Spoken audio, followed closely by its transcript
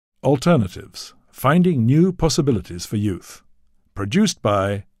Alternatives – Finding New Possibilities for Youth. Produced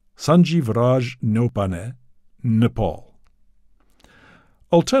by Sanjeev Raj Nopane, Nepal.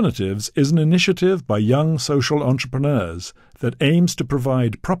 Alternatives is an initiative by young social entrepreneurs that aims to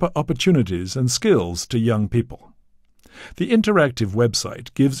provide proper opportunities and skills to young people. The interactive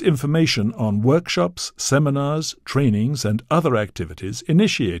website gives information on workshops, seminars, trainings, and other activities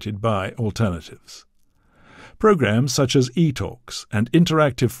initiated by Alternatives. Programs such as e-talks and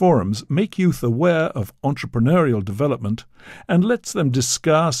interactive forums make youth aware of entrepreneurial development and lets them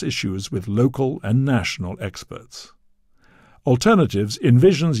discuss issues with local and national experts. Alternatives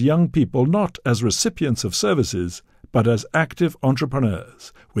envisions young people not as recipients of services, but as active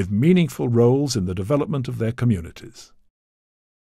entrepreneurs with meaningful roles in the development of their communities.